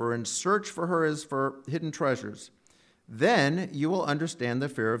as silver and search for her as for hidden treasures, then you will understand the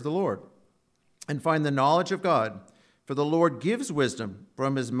fear of the Lord and find the knowledge of God. For the Lord gives wisdom.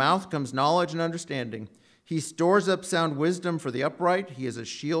 From his mouth comes knowledge and understanding. He stores up sound wisdom for the upright. He is a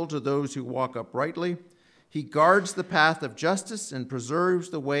shield to those who walk uprightly. He guards the path of justice and preserves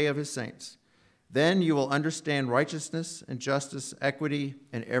the way of his saints. Then you will understand righteousness and justice, equity,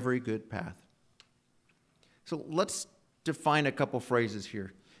 and every good path. So let's define a couple phrases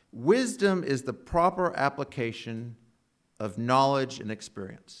here. Wisdom is the proper application of knowledge and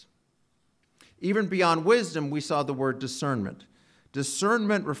experience. Even beyond wisdom, we saw the word discernment.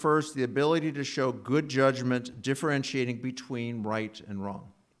 Discernment refers to the ability to show good judgment, differentiating between right and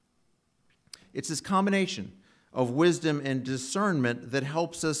wrong. It's this combination of wisdom and discernment that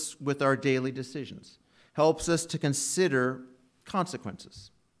helps us with our daily decisions, helps us to consider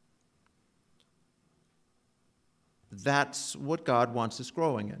consequences. That's what God wants us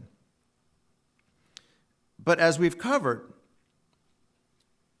growing in. But as we've covered,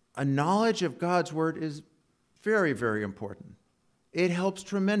 a knowledge of God's word is very, very important. It helps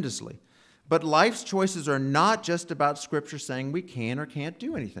tremendously. But life's choices are not just about Scripture saying we can or can't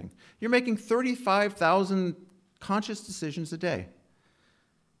do anything. You're making 35,000 conscious decisions a day.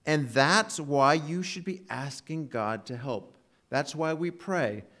 And that's why you should be asking God to help. That's why we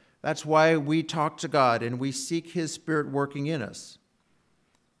pray. That's why we talk to God and we seek his Spirit working in us.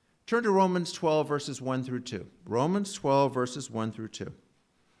 Turn to Romans 12, verses 1 through 2. Romans 12, verses 1 through 2.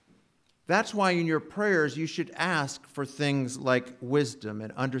 That's why in your prayers you should ask for things like wisdom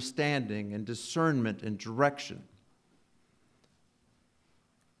and understanding and discernment and direction.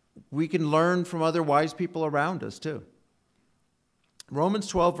 We can learn from other wise people around us too. Romans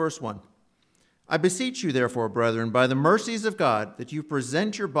 12, verse 1. I beseech you, therefore, brethren, by the mercies of God, that you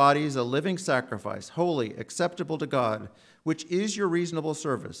present your bodies a living sacrifice, holy, acceptable to God, which is your reasonable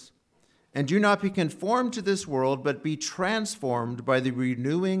service. And do not be conformed to this world, but be transformed by the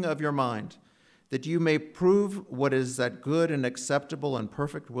renewing of your mind, that you may prove what is that good and acceptable and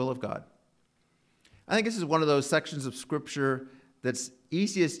perfect will of God. I think this is one of those sections of Scripture that's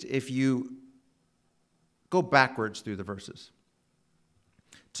easiest if you go backwards through the verses.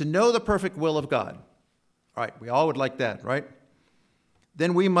 To know the perfect will of God. All right, we all would like that, right?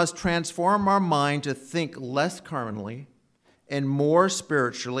 Then we must transform our mind to think less carnally and more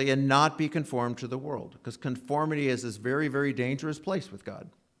spiritually and not be conformed to the world, because conformity is this very, very dangerous place with God.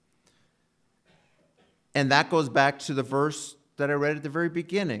 And that goes back to the verse that I read at the very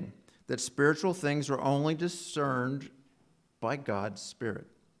beginning, that spiritual things are only discerned by God's Spirit,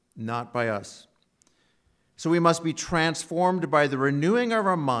 not by us. So we must be transformed by the renewing of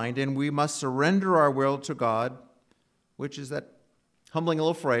our mind, and we must surrender our will to God, which is that humbling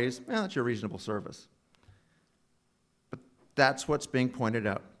little phrase, that's your reasonable service. But that's what's being pointed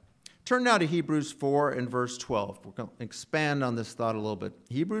out. Turn now to Hebrews 4 and verse 12. We're going to expand on this thought a little bit.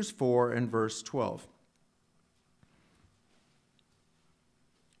 Hebrews 4 and verse 12.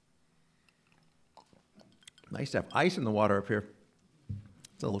 Nice to have ice in the water up here.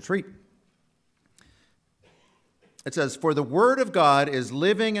 It's a little treat. It says, for the word of God is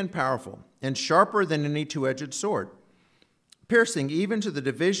living and powerful and sharper than any two-edged sword, piercing even to the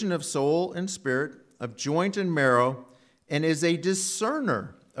division of soul and spirit, of joint and marrow, and is a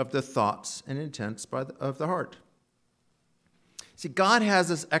discerner of the thoughts and intents of the heart. See, God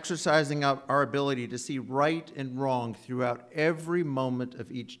has us exercising our ability to see right and wrong throughout every moment of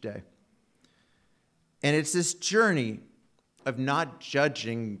each day. And it's this journey of not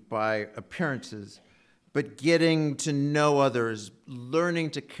judging by appearances, but getting to know others,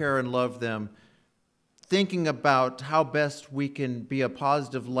 learning to care and love them, thinking about how best we can be a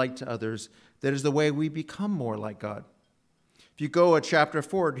positive light to others. That is the way we become more like God. If you go to chapter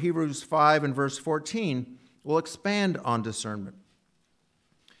 4, Hebrews 5 and verse 14, we'll expand on discernment.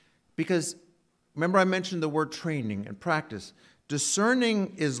 Because remember I mentioned the word training and practice.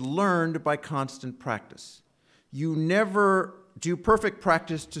 Discerning is learned by constant practice. You never do perfect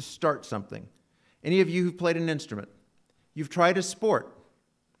practice to start something. Any of you who've played an instrument, you've tried a sport.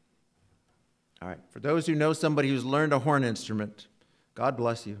 All right, for those who know somebody who's learned a horn instrument, God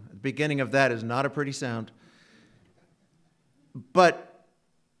bless you. The beginning of that is not a pretty sound. But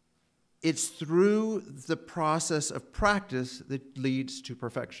it's through the process of practice that leads to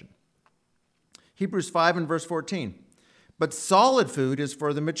perfection. Hebrews 5 and verse 14. But solid food is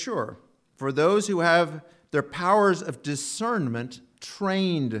for the mature, for those who have their powers of discernment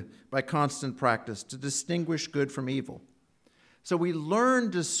trained by constant practice to distinguish good from evil. So we learn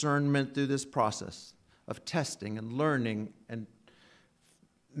discernment through this process of testing and learning and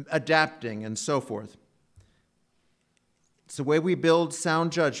adapting and so forth. It's the way we build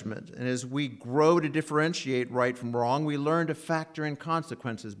sound judgment. And as we grow to differentiate right from wrong, we learn to factor in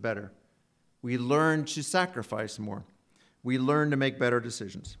consequences better. We learn to sacrifice more. We learn to make better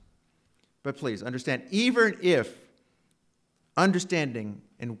decisions. But please understand, even if understanding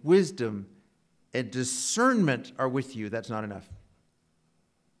and wisdom and discernment are with you, that's not enough.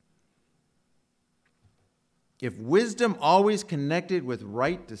 If wisdom always connected with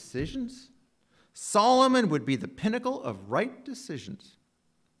right decisions, Solomon would be the pinnacle of right decisions.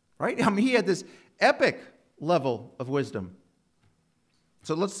 Right? I mean, he had this epic level of wisdom.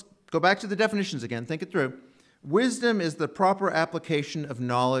 So let's go back to the definitions again. Think it through. Wisdom is the proper application of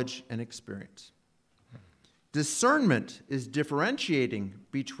knowledge and experience. Discernment is differentiating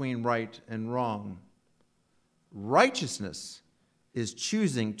between right and wrong. Righteousness is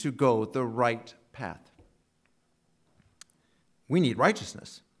choosing to go the right path. We need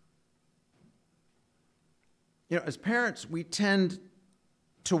righteousness. You know, as parents, we tend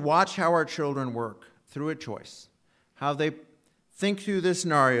to watch how our children work through a choice, how they think through the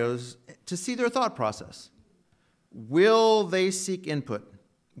scenarios to see their thought process. Will they seek input?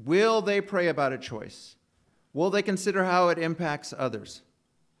 Will they pray about a choice? Will they consider how it impacts others?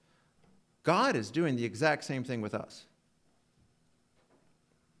 God is doing the exact same thing with us.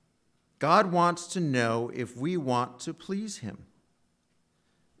 God wants to know if we want to please him.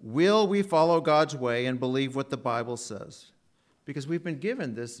 Will we follow God's way and believe what the Bible says? Because we've been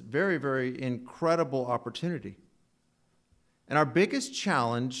given this very, very incredible opportunity. And our biggest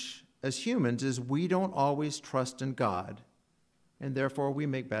challenge as humans is we don't always trust in God, and therefore we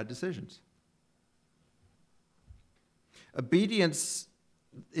make bad decisions. Obedience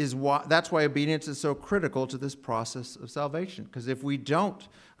is that's why obedience is so critical to this process of salvation. Because if we don't,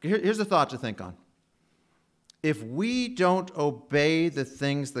 here's a thought to think on. If we don't obey the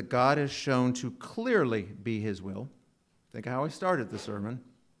things that God has shown to clearly be his will, think of how I started the sermon,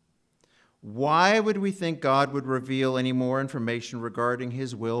 why would we think God would reveal any more information regarding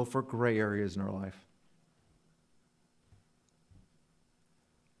his will for gray areas in our life?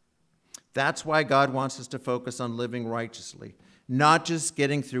 That's why God wants us to focus on living righteously, not just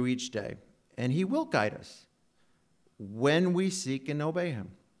getting through each day. And he will guide us when we seek and obey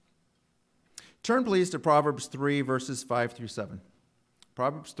him. Turn, please, to Proverbs 3, verses 5 through 7.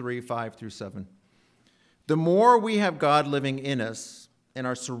 Proverbs 3, 5 through 7. The more we have God living in us and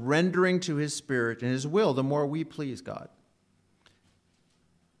are surrendering to his Spirit and his will, the more we please God.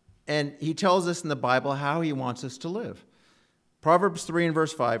 And he tells us in the Bible how he wants us to live. Proverbs 3 and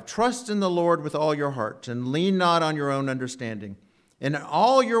verse 5, trust in the Lord with all your heart and lean not on your own understanding. In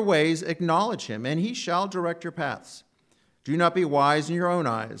all your ways acknowledge him, and he shall direct your paths. Do not be wise in your own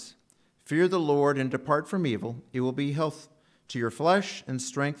eyes. Fear the Lord and depart from evil. It will be health to your flesh and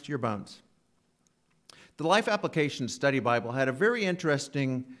strength to your bones. The Life Application Study Bible had a very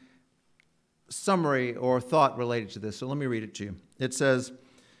interesting summary or thought related to this, so let me read it to you. It says,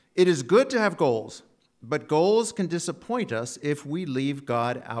 it is good to have goals, but goals can disappoint us if we leave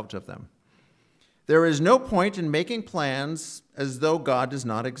God out of them. There is no point in making plans as though God does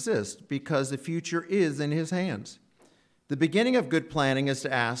not exist, because the future is in his hands. The beginning of good planning is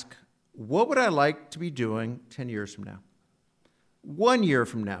to ask, what would I like to be doing 10 years from now? 1 year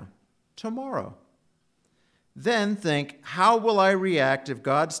from now? Tomorrow? Then think, how will I react if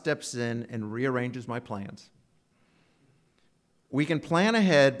God steps in and rearranges my plans? We can plan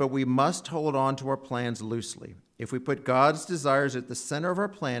ahead, but we must hold on to our plans loosely. If we put God's desires at the center of our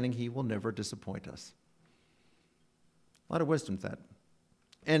planning, he will never disappoint us. A lot of wisdom to that.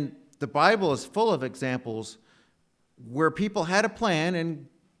 And the Bible is full of examples where people had a plan and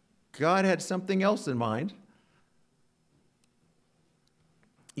God had something else in mind.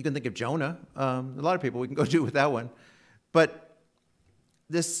 You can think of Jonah. A lot of people, we can go do with that one. But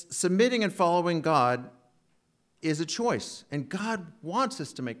this submitting and following God is a choice. And God wants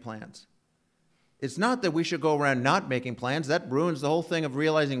us to make plans. It's not that we should go around not making plans. That ruins the whole thing of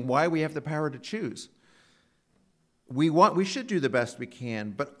realizing why we have the power to choose. We should do the best we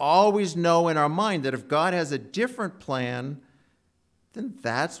can, but always know in our mind that if God has a different plan, then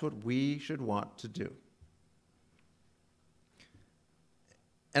that's what we should want to do.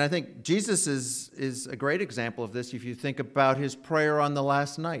 And I think Jesus is a great example of this if you think about his prayer on the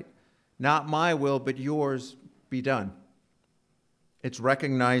last night. Not my will, but yours be done. It's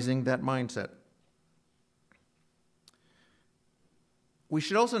recognizing that mindset. We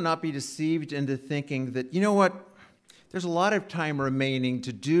should also not be deceived into thinking that, you know what, there's a lot of time remaining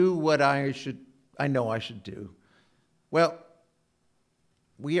to do what I know I should do. Well,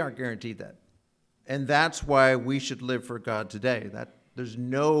 we aren't guaranteed that. And that's why we should live for God today.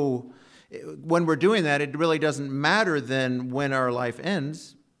 When we're doing that, it really doesn't matter then when our life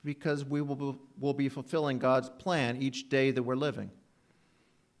ends, because we will be fulfilling God's plan each day that we're living.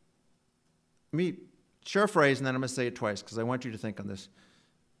 Let me share a phrase, and then I'm going to say it twice because I want you to think on this.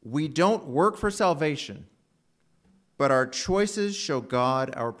 We don't work for salvation, but our choices show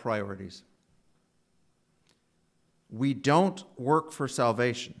God our priorities. We don't work for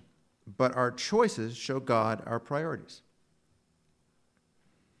salvation, but our choices show God our priorities.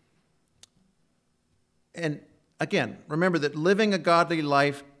 And again, remember that living a godly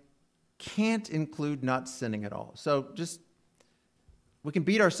life can't include not sinning at all. So we can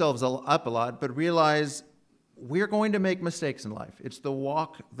beat ourselves up a lot, but realize we're going to make mistakes in life. It's the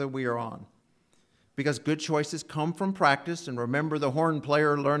walk that we are on. Because good choices come from practice, and remember the horn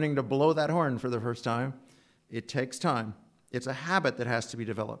player learning to blow that horn for the first time. It takes time. It's a habit that has to be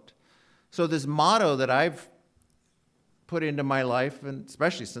developed. So this motto that I've put into my life, and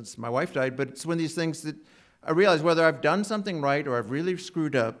especially since my wife died, but it's one of these things that I realize whether I've done something right or I've really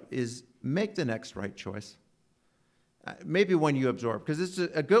screwed up is make the next right choice. Maybe one you absorb, because it's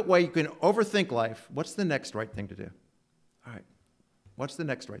a good way you can overthink life. What's the next right thing to do? All right, what's the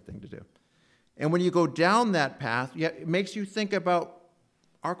next right thing to do? And when you go down that path, it makes you think about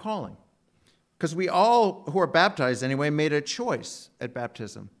our calling. Because we all, who are baptized anyway, made a choice at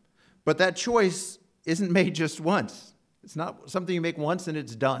baptism. But that choice isn't made just once. It's not something you make once and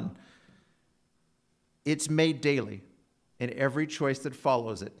it's done. It's made daily in every choice that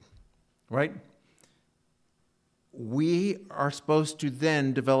follows it, right? We are supposed to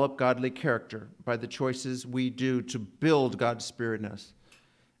then develop godly character by the choices we do to build God's Spirit in us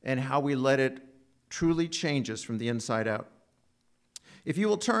and how we let it truly change us from the inside out. If you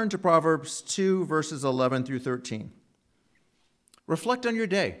will turn to Proverbs 2, verses 11 through 13. Reflect on your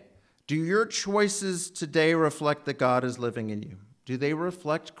day. Do your choices today reflect that God is living in you? Do they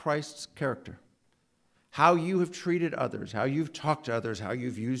reflect Christ's character? How you have treated others, how you've talked to others, how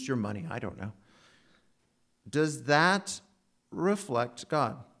you've used your money, I don't know. Does that reflect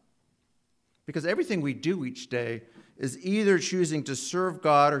God? Because everything we do each day is either choosing to serve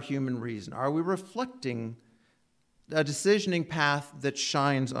God or human reason. Are we reflecting a decisioning path that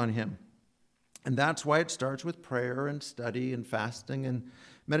shines on him? And that's why it starts with prayer and study and fasting and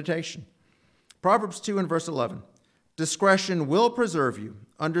meditation. Proverbs 2 and verse 11. Discretion will preserve you.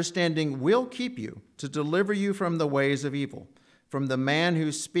 Understanding will keep you to deliver you from the ways of evil, from the man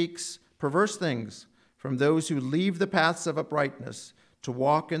who speaks perverse things, from those who leave the paths of uprightness to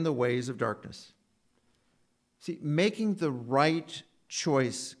walk in the ways of darkness. See, making the right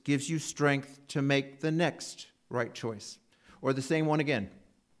choice gives you strength to make the next right choice, or the same one again,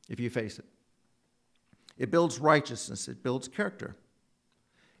 if you face it. It builds righteousness. It builds character.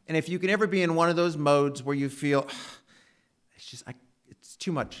 And if you can ever be in one of those modes where you feel, it's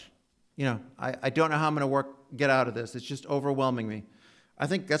too much. I don't know how I'm going to get out of this. It's just overwhelming me. I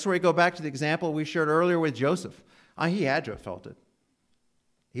think that's where we go back to the example we shared earlier with Joseph. He had to have felt it.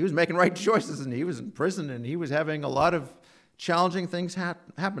 He was making right choices, and he was in prison, and he was having a lot of challenging things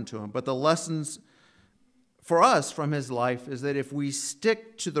happen to him. But the lessons for us from his life is that if we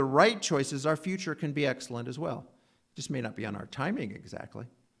stick to the right choices, our future can be excellent as well. Just may not be on our timing exactly.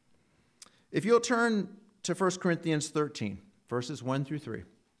 If you'll turn to 1 Corinthians 13, verses 1 through 3. I don't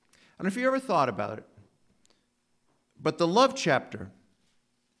know if you ever thought about it, but the love chapter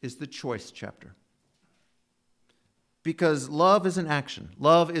is the choice chapter. Because love is an action.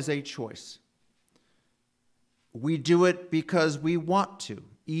 Love is a choice. We do it because we want to,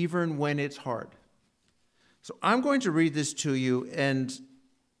 even when it's hard. So I'm going to read this to you, and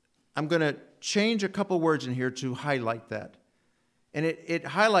I'm going to change a couple words in here to highlight that. And it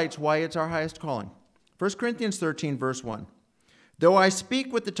highlights why it's our highest calling. 1 Corinthians 13, verse 1. Though I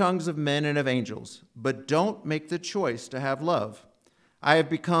speak with the tongues of men and of angels, but don't make the choice to have love, I have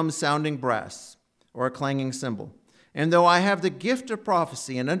become sounding brass or a clanging cymbal. And though I have the gift of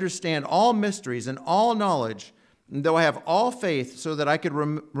prophecy and understand all mysteries and all knowledge, and though I have all faith so that I could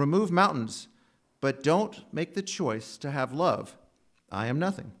remove mountains, but don't make the choice to have love, I am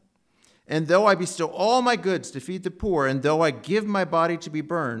nothing. And though I bestow all my goods to feed the poor, and though I give my body to be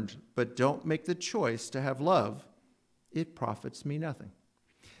burned, but don't make the choice to have love, it profits me nothing.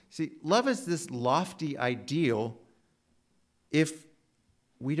 See, love is this lofty ideal if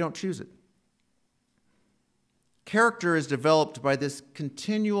we don't choose it. Character is developed by this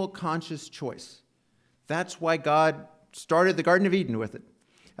continual conscious choice. That's why God started the Garden of Eden with it.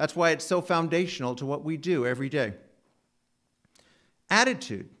 That's why it's so foundational to what we do every day.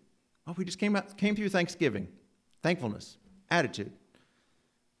 Attitude. Oh, we just came through Thanksgiving. Thankfulness. Attitude.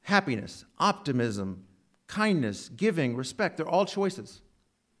 Happiness. Optimism. Kindness. Giving. Respect. They're all choices.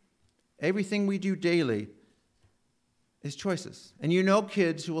 Everything we do daily is choices. And you know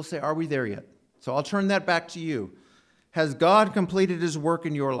kids who will say, are we there yet? So I'll turn that back to you. Has God completed his work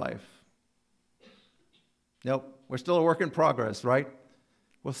in your life? Nope. We're still a work in progress, right?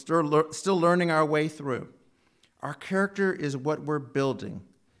 We're still learning our way through. Our character is what we're building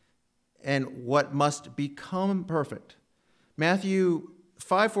and what must become perfect. Matthew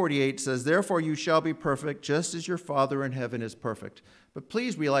 5:48 says, therefore you shall be perfect just as your Father in heaven is perfect. But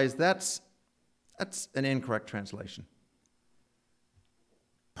please realize that's an incorrect translation.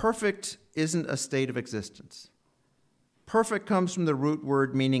 Perfect isn't a state of existence. Perfect comes from the root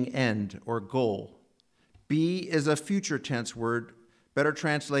word meaning end or goal. Be is a future tense word, better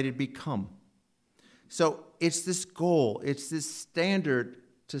translated become. So it's this goal, it's this standard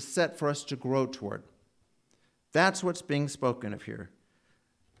to set for us to grow toward. That's what's being spoken of here.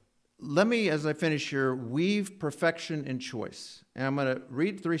 Let me, as I finish here, weave perfection in choice. And I'm going to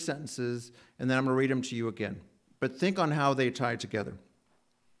read 3 sentences, and then I'm going to read them to you again. But think on how they tie together.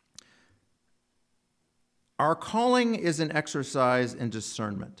 Our calling is an exercise in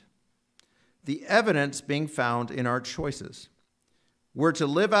discernment, the evidence being found in our choices. We're to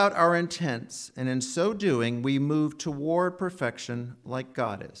live out our intents, and in so doing, we move toward perfection like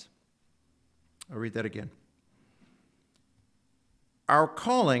God is. I'll read that again. Our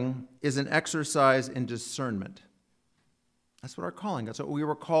calling is an exercise in discernment. That's what our calling, that's what we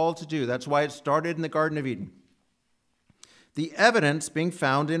were called to do. That's why it started in the Garden of Eden. The evidence being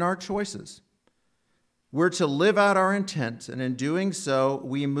found in our choices. We're to live out our intent, and in doing so,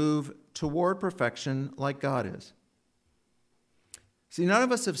 we move toward perfection like God is. See, none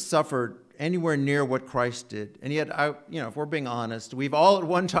of us have suffered anywhere near what Christ did. And yet, if we're being honest, we've all at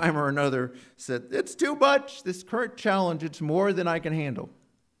one time or another said, it's too much, this current challenge, it's more than I can handle.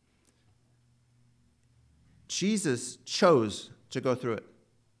 Jesus chose to go through it.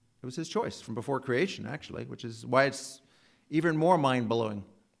 It was his choice from before creation, actually, which is why it's even more mind-blowing.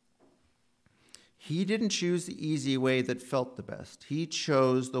 He didn't choose the easy way that felt the best. He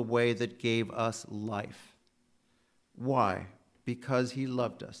chose the way that gave us life. Why? Because he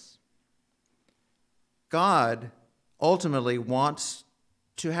loved us. God ultimately wants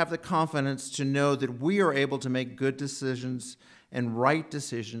to have the confidence to know that we are able to make good decisions and right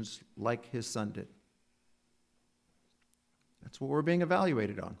decisions like his son did. That's what we're being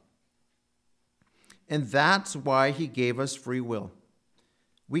evaluated on. And that's why he gave us free will.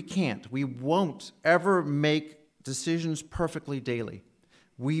 We won't ever make decisions perfectly daily.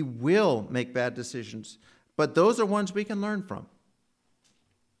 We will make bad decisions, but those are ones we can learn from.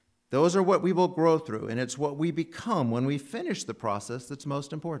 Those are what we will grow through, and it's what we become when we finish the process that's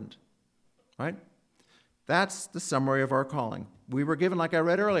most important, right? That's the summary of our calling. We were given, like I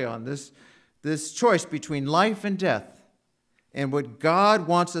read earlier on, this choice between life and death, and what God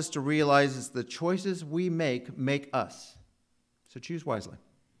wants us to realize is the choices we make us. So choose wisely.